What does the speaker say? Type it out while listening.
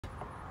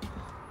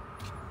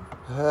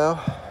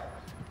Well,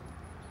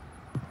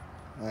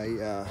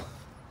 I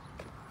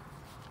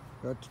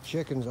got the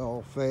chickens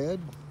all fed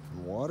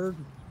and watered.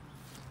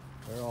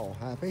 They're all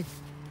happy. You're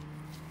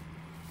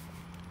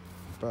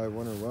probably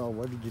wondering, well,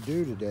 what did you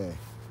do today?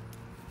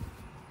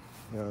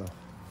 You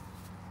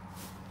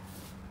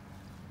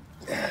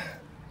know,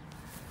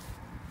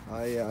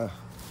 I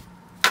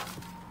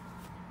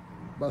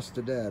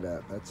busted that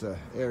up. That's a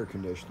air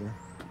conditioner.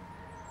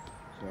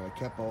 So I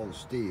kept all the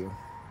steel.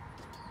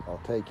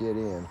 I'll take it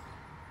in.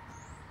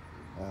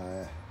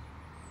 I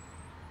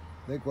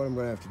think what I'm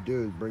going to have to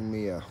do is bring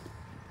me a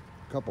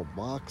couple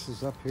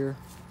boxes up here.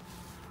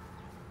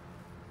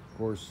 Of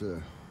course,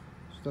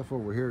 stuff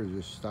over here is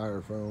just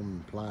styrofoam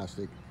and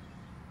plastic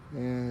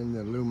and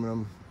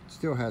aluminum. It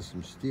still has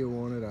some steel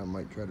on it. I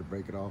might try to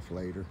break it off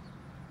later,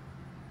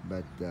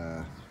 but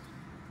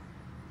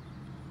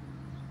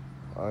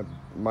I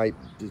might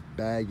just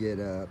bag it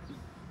up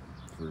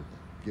for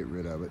get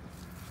rid of it.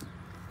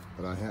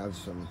 But I have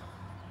some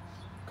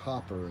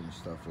copper and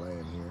stuff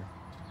laying here,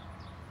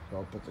 so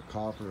I'll put the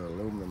copper and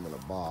aluminum in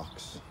a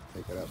box,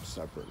 take it up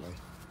separately.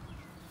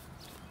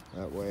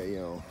 That way, you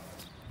know,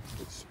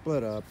 it's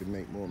split up and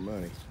make more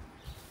money.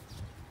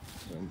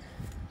 And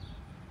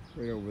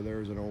right over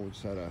there is an old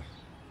set of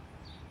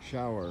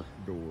shower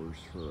doors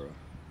for a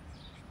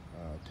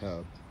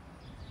tub.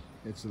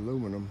 It's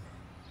aluminum,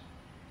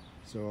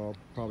 so I'll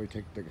probably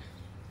take the,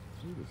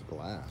 it's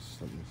glass,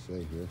 let me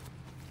see here.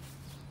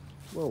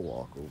 We'll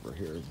walk over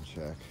here and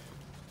check.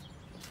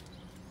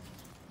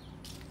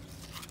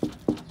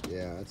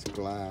 Yeah, it's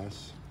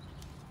glass.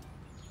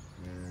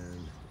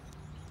 And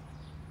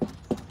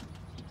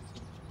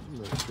I'm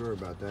not sure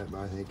about that, but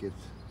I think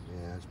it's,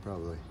 yeah, it's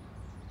probably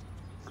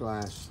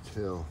glass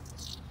too.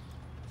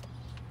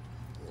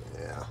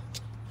 Yeah.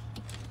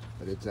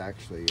 But it's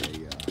actually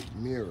a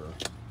mirror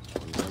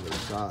on the other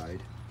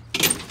side.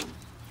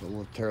 So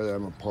we'll tear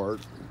them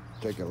apart,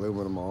 take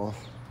aluminum off.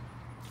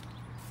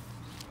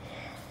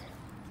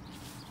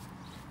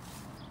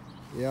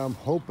 Yeah, I'm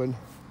hoping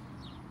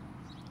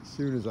as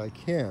soon as I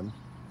can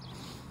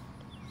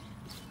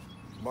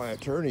my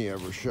attorney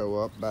ever show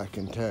up back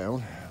in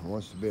town,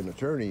 wants to be an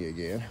attorney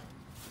again.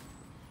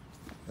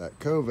 That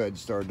COVID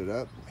started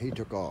up, he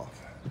took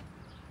off.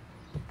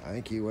 I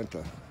think he went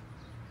to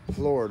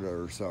Florida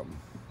or something.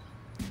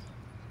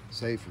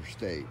 Safer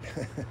state.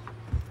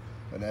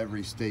 But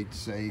every state's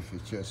safe,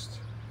 it's just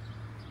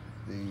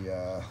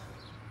the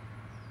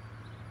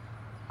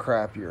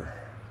crap your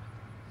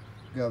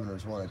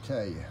governors want to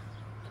tell you.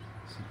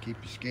 So keep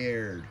you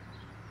scared.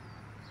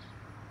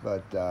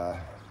 But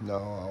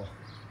no,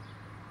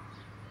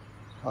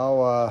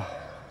 I'll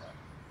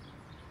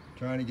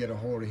trying to get a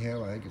hold of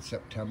him. I think it's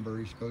September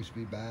he's supposed to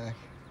be back,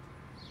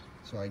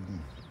 so I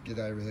can get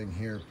everything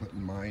here put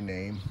in my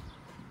name,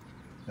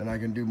 and I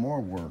can do more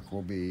work.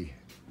 We'll be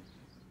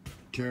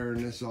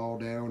tearing this all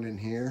down in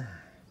here.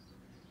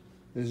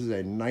 This is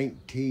a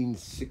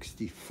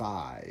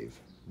 1965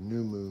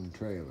 New Moon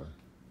trailer,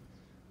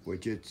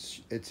 which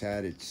it's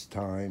had its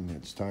time.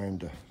 It's time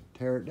to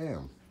tear it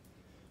down.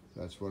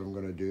 That's what I'm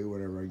going to do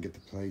whenever I can get the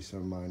place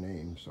on my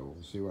name, so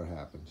we'll see what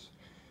happens.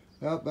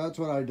 Well, that's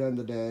what I've done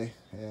today,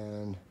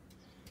 and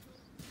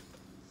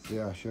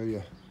yeah, I'll show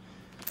you.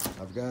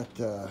 I've got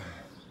I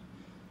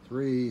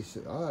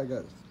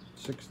got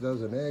 6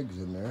 dozen eggs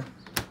in there,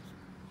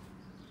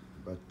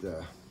 but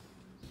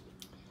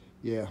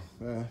yeah,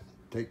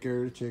 take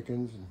care of the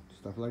chickens and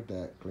stuff like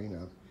that, clean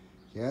up.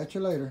 Catch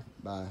you later,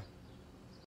 bye.